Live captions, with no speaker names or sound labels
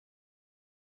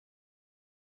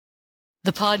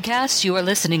The podcast you are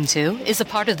listening to is a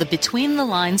part of the Between the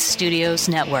Lines Studios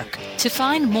network. To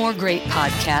find more great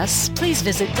podcasts, please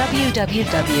visit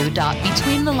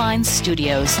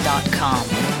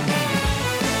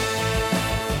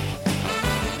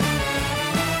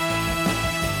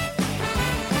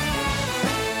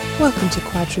Welcome to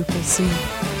Quadruple Z, the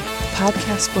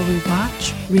podcast where we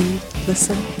watch, read,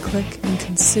 listen, click, and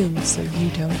consume so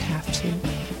you don't have to.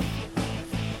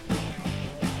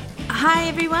 Hi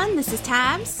everyone, this is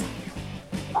Tabs.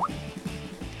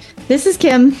 This is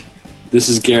Kim. This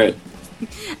is Garrett.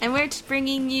 And we're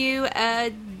bringing you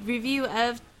a review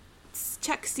of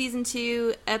Chuck Season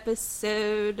 2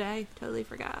 episode, I totally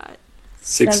forgot.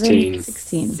 16.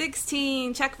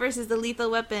 16, Chuck versus the Lethal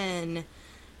Weapon.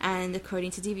 And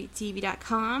according to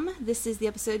TV.com, this is the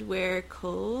episode where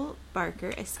Cole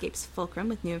Barker escapes Fulcrum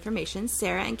with new information.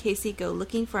 Sarah and Casey go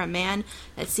looking for a man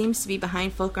that seems to be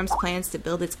behind Fulcrum's plans to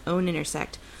build its own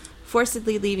intersect,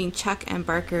 forcibly leaving Chuck and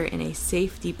Barker in a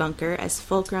safety bunker as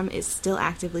Fulcrum is still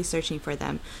actively searching for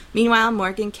them. Meanwhile,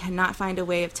 Morgan cannot find a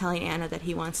way of telling Anna that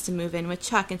he wants to move in with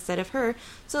Chuck instead of her,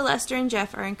 so Lester and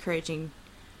Jeff are encouraging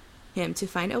him to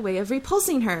find a way of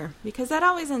repulsing her, because that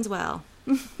always ends well.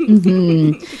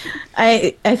 Mm-hmm.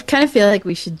 I kind of feel like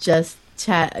we should just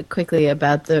chat quickly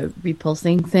about the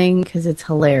repulsing thing because it's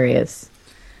hilarious.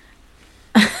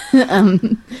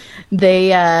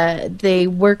 They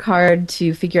work hard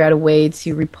to figure out a way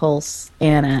to repulse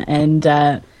Anna,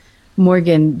 and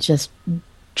Morgan just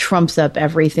trumps up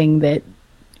everything that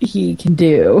he can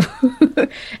do.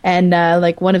 And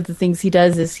like one of the things he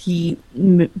does is he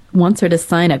wants her to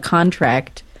sign a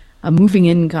contract. A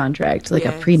moving-in contract, like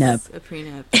a prenup. A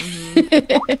prenup.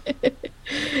 Mm-hmm.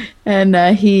 And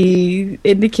he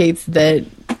indicates that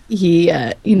he,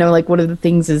 like one of the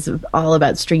things is all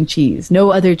about string cheese.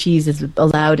 No other cheese is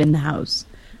allowed in the house.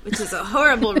 Which is a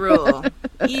horrible rule.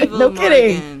 Evil no Morgan.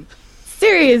 Kidding.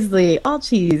 Seriously, all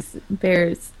cheese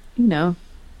bears,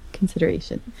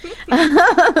 consideration.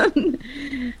 Gouda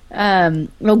on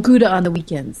the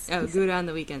weekends. Oh, Gouda on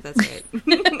the weekends, that's right.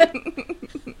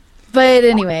 But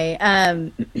anyway,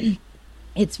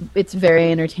 it's very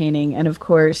entertaining, and of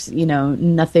course,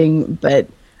 nothing but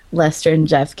Lester and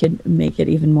Jeff could make it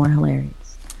even more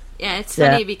hilarious. Yeah, it's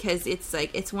funny because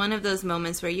it's one of those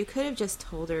moments where you could have just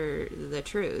told her the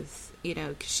truth.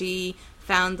 'Cause she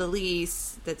found the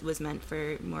lease that was meant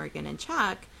for Morgan and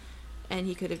Chuck, and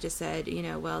he could have just said,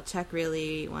 well, Chuck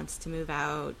really wants to move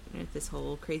out. This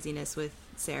whole craziness with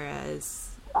Sarah is,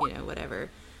 whatever,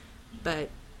 but.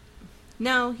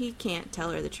 No, he can't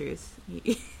tell her the truth.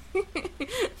 We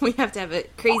have to have a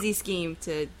crazy scheme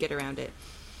to get around it.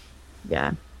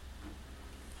 Yeah.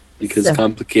 Because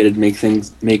complicated makes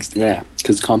things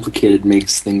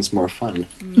more fun.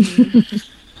 Mm-hmm.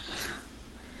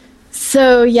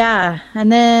 So yeah,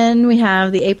 and then we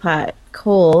have the A-Plot,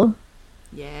 Cole.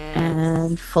 Yes.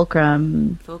 And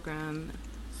Fulcrum.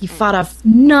 He fought off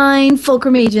 9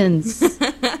 Fulcrum agents.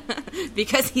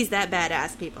 Because he's that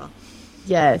badass, people.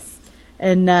 Yes.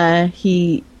 And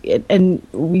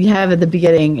we have at the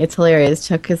beginning, it's hilarious.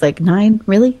 Chuck is like, 9?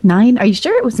 Really? 9? Are you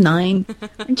sure it was 9?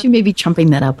 Aren't you maybe trumping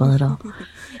that up a little?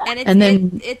 And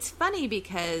then it's funny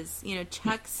because,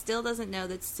 Chuck still doesn't know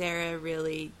that Sarah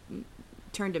really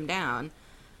turned him down.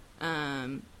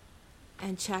 And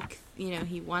Chuck,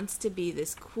 he wants to be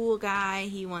this cool guy.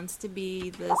 He wants to be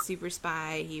the super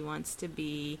spy. He wants to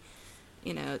be,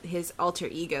 his alter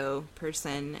ego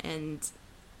person.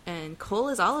 And Cole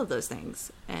is all of those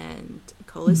things. And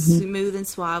Cole is smooth and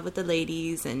suave with the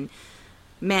ladies and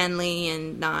manly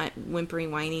and not whimpering,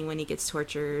 whining when he gets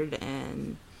tortured.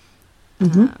 And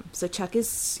so Chuck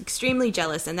is extremely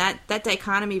jealous. And that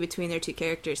dichotomy between their two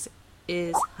characters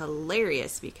is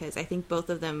hilarious because I think both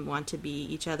of them want to be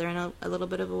each other in a little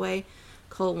bit of a way.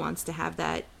 Cole wants to have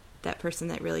that person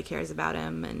that really cares about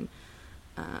him, and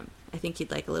I think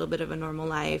he'd like a little bit of a normal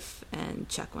life, and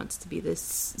Chuck wants to be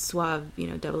this suave,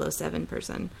 007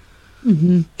 person.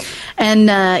 Mm-hmm.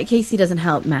 And Casey doesn't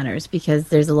help matters because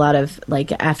there's a lot of,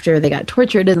 after they got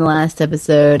tortured in the last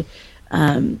episode,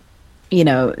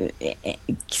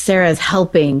 Sarah's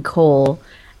helping Cole,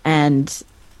 and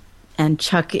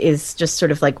Chuck is just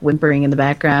sort of whimpering in the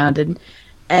background,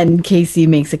 and Casey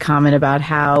makes a comment about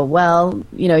how, well,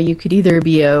 you could either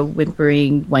be a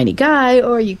whimpering, whiny guy,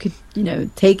 or you could,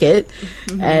 take it.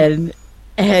 Mm-hmm.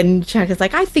 And Chuck is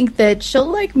like, I think that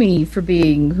she'll like me for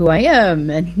being who I am.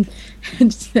 And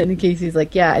Casey's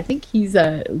like, yeah, I think he's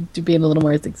being a little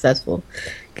more successful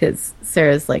because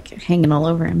Sarah's hanging all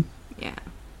over him. Yeah.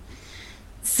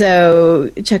 So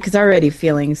Chuck is already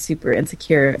feeling super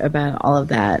insecure about all of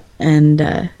that. And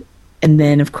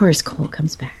then, of course, Cole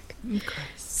comes back. Of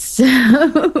course.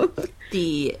 So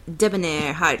the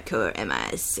debonair hardcore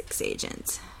MI6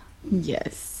 agent.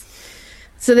 Yes.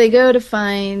 So they go to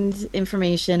find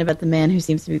information about the man who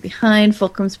seems to be behind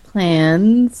Fulcrum's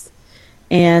plans,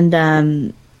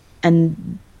 and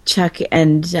Chuck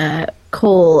and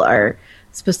Cole are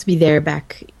supposed to be there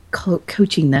back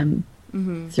coaching them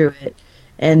through it,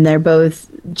 and they're both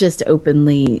just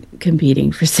openly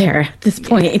competing for Sarah at this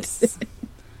point. Yes.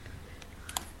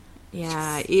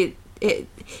 Yeah, it.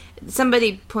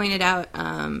 Somebody pointed out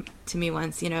to me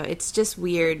once, it's just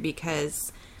weird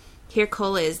because here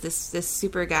Cole is this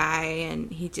super guy,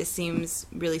 and he just seems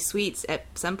really sweet at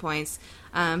some points,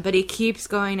 but he keeps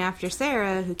going after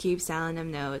Sarah, who keeps telling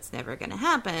him, no, it's never going to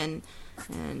happen,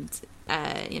 and,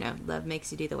 love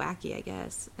makes you do the wacky, I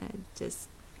guess. Just,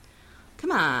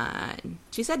 come on.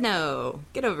 She said no.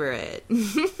 Get over it.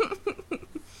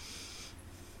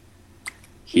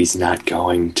 He's not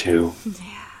going to.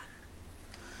 Yeah.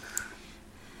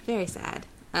 Very sad.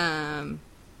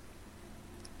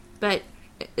 But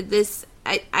this,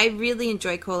 I really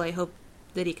enjoy Cole. I hope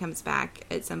that he comes back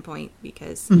at some point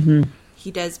because he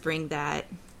does bring that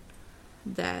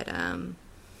the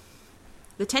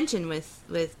tension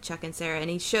with Chuck and Sarah, and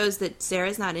he shows that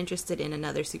Sarah's not interested in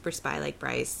another super spy like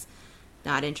Bryce,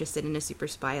 not interested in a super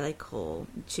spy like Cole.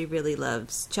 She really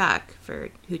loves Chuck for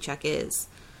who Chuck is.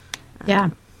 Yeah.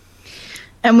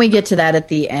 And we get to that at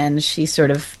the end. She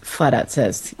sort of flat out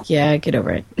says, yeah, get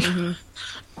over it.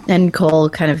 And Cole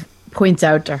kind of points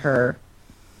out to her,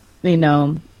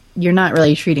 you're not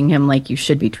really treating him like you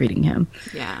should be treating him.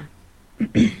 Yeah.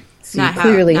 So you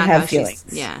clearly have feelings.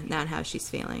 Not how she's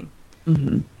feeling.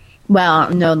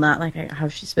 Well, no, not like how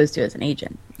she's supposed to as an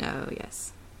agent. Oh,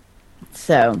 yes.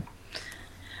 So,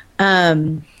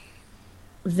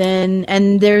 then,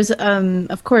 and there's,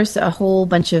 of course, a whole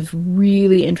bunch of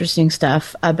really interesting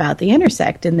stuff about the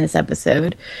Intersect in this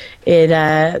episode.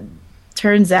 It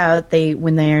turns out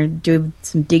when they're doing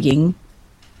some digging,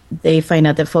 they find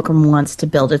out that Fulcrum wants to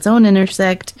build its own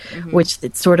Intersect, which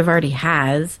it sort of already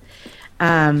has.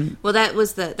 Well, that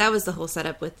was the whole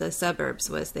setup with the suburbs.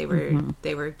 Was they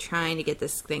were trying to get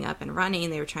this thing up and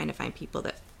running. They were trying to find people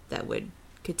that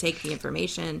could take the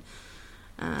information.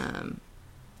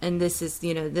 And this is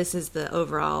the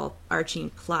overall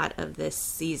arching plot of this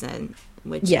season,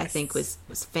 which I think was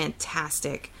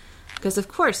fantastic. Because of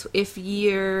course, if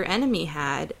your enemy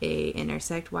had a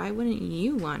intersect, why wouldn't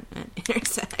you want an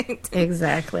intersect?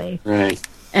 Exactly. Right.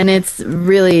 And it's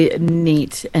really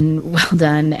neat and well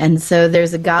done. And so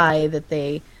there's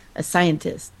a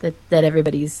scientist that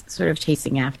everybody's sort of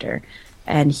chasing after.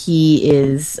 And he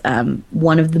is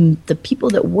one of the people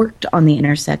that worked on the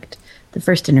intersect, the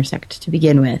first intersect to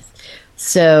begin with.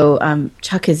 So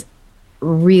Chuck is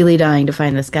really dying to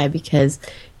find this guy because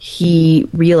he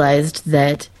realized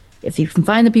that if he can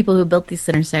find the people who built this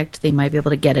intersect, they might be able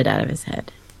to get it out of his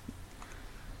head.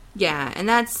 Yeah, and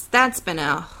that's been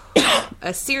a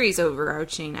series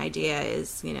overarching idea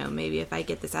is, maybe if I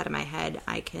get this out of my head,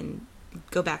 I can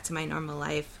go back to my normal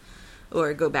life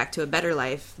or go back to a better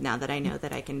life now that I know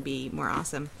that I can be more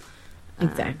awesome.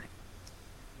 Exactly.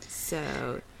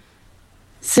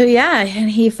 So yeah, and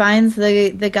he finds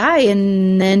the guy,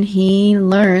 and then he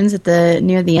learns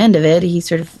near the end of it, he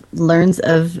sort of learns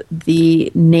of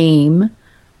the name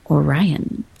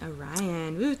Orion.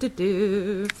 Orion,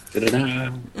 woo-doo-doo.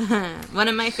 One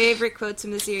of my favorite quotes from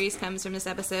the series comes from this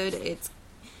episode.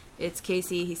 It's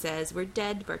Casey. He says, "We're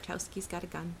dead. Bartowski's got a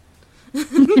gun."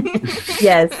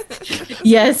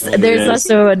 Yes. There's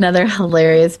also another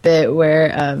hilarious bit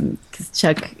where, because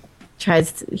Chuck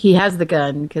he has the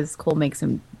gun because Cole makes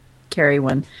him carry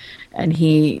one, and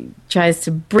he tries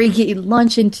to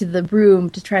launch into the room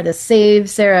to try to save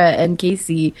Sarah and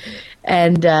Casey,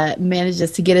 and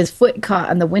manages to get his foot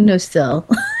caught on the windowsill.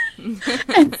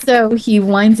 And so he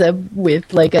winds up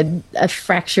with like a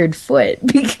fractured foot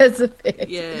because of it.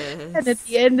 Yes. And at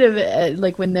the end of it,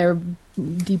 like when they're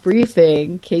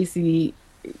debriefing, Casey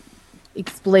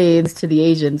explains to the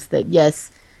agents that yes,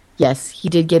 he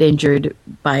did get injured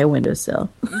by a windowsill.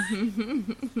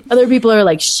 Other people are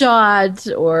like shot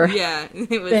or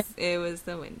it was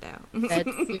the window.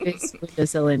 That's serious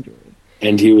windowsill injury.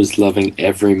 And he was loving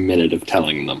every minute of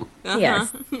telling them.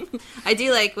 Yes. I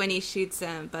do like when he shoots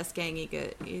Bus Gang, he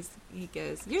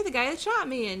goes, "You're the guy that shot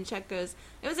me," and Chuck goes,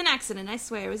 "It was an accident, I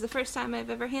swear. It was the first time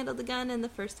I've ever handled a gun and the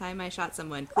first time I shot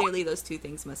someone. Clearly those two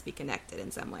things must be connected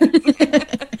in some way."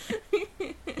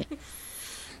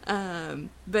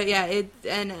 But yeah,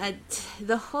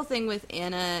 the whole thing with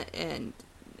Anna and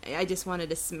I just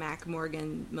wanted to smack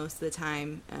Morgan most of the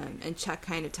time. And Chuck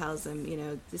kind of tells him,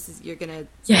 you're gonna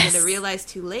realize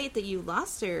too late that you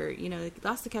lost her,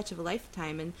 lost the catch of a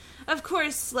lifetime. And of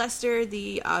course, Lester,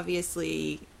 the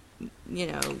obviously,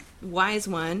 wise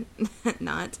one,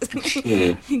 not,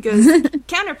 goes,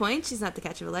 counterpoint, she's not the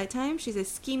catch of a lifetime. She's a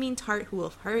scheming tart who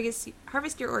will harvest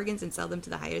your organs and sell them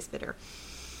to the highest bidder.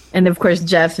 And of course,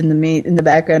 Jeff in the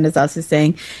background is also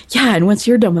saying, yeah, and once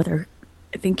you're done with her,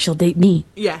 I think she'll date me.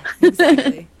 Yeah,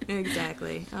 exactly.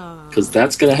 Exactly. Because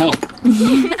that's going to help.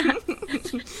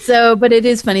 So, but it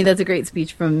is funny. That's a great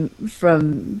speech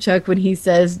from Chuck when he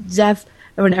says, Jeff,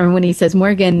 or when he says,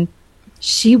 Morgan,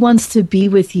 she wants to be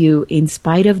with you in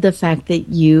spite of the fact that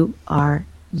you are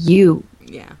you.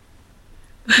 Yeah.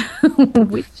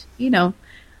 Which, I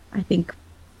think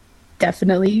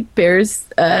definitely bears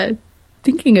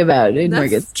thinking about in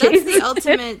Morgan's case.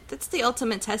 That's the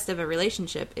ultimate test of a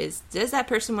relationship is, does that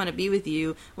person want to be with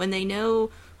you when they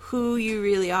know who you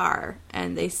really are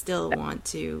and they still want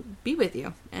to be with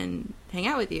you and hang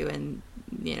out with you and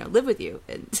live with you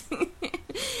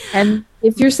and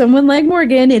if you're someone like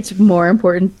Morgan, it's more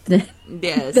important than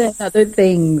other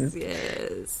things.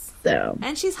 Yes. So,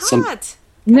 and she's hot.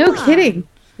 No kidding.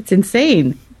 It's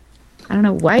insane. I don't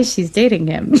know why she's dating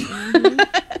him. Mm-hmm.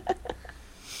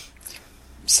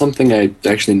 Something I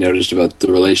actually noticed about the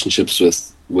relationships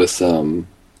with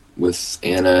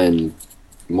Anna and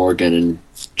Morgan and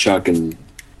Chuck and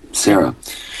Sarah,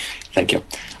 thank you,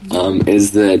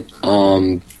 is that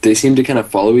they seem to kind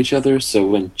of follow each other. So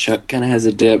when Chuck kind of has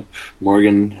a dip,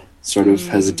 Morgan sort of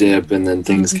has a dip, and then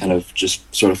things kind of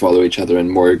just sort of follow each other, and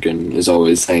Morgan is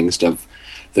always saying stuff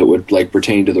that would like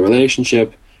pertain to the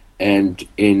relationship and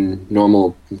in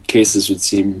normal cases would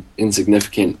seem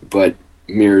insignificant, but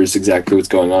mirrors exactly what's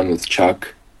going on with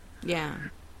Chuck. Yeah.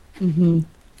 Mm-hmm.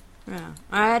 Yeah.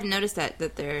 I hadn't noticed that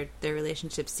their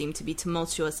relationships seem to be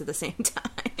tumultuous at the same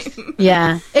time.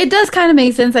 Yeah. It does kind of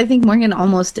make sense. I think Morgan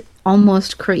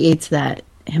almost creates that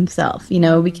himself,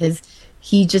 because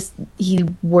he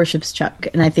worships Chuck,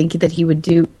 and I think that he would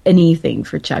do anything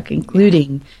for Chuck,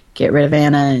 including get rid of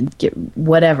Anna and get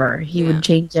whatever. He would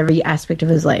change every aspect of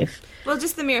his life. Well,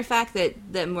 just the mere fact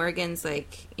that Morgan's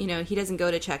like, he doesn't go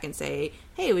to Chuck and say,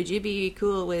 hey, would you be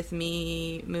cool with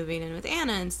me moving in with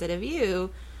Anna instead of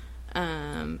you?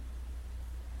 That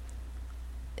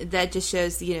just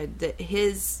shows, that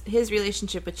his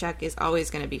relationship with Chuck is always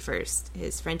going to be first.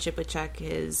 His friendship with Chuck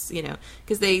is,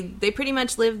 because they pretty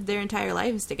much lived their entire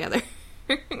lives together.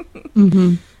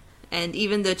 Mm-hmm. And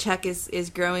even though Chuck is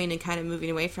growing and kind of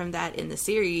moving away from that in the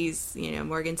series,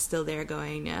 Morgan's still there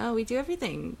going, no, we do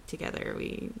everything together.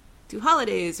 We do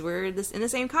holidays. We're in the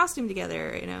same costume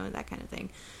together, that kind of thing.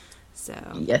 So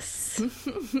yes.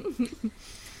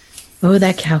 Oh,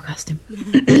 that cow costume.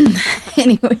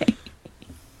 Anyway.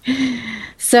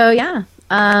 So, yeah.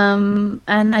 And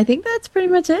I think that's pretty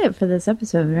much it for this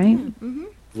episode, right? Mm-hmm.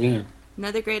 Yeah.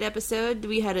 Another great episode.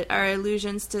 We had our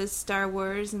allusions to Star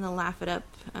Wars and the Laugh It Up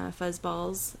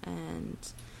fuzzballs and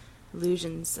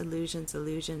illusions.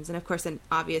 And, of course, an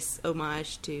obvious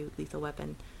homage to Lethal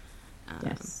Weapon.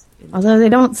 Yes. Although they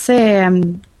don't say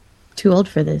I'm too old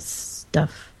for this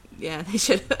stuff. Yeah, they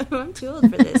should. I'm too old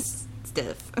for this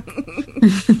stuff.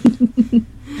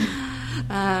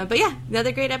 But yeah,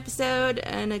 another great episode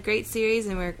and a great series,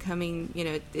 and we're coming,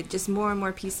 just more and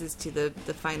more pieces to the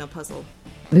final puzzle.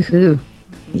 Woohoo.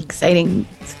 Exciting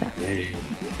stuff.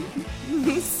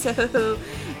 So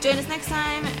join us next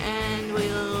time, and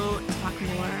we'll talk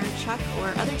more Chuck or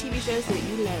other TV shows that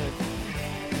you love.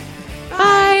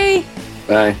 Bye.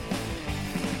 Bye.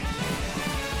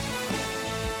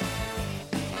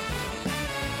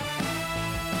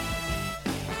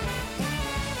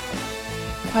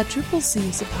 Quadruple Z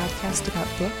is a podcast about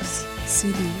books,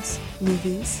 CDs,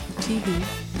 movies, TV,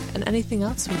 and anything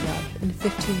else we love in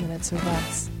 15 minutes or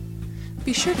less.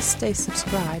 Be sure to stay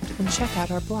subscribed and check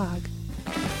out our blog.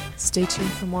 Stay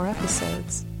tuned for more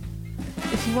episodes.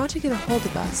 If you want to get a hold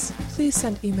of us, please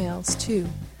send emails to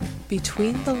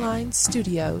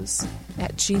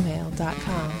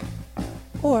betweenthelinesstudios@gmail.com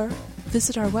or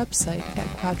visit our website at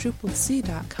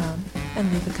quadruplec.com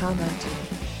and leave a comment.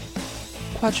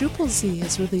 Quadruple Z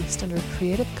is released under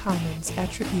Creative Commons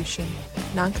Attribution,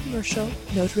 Non-Commercial,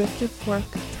 No Derivative Work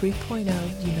 3.0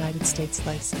 United States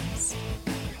license.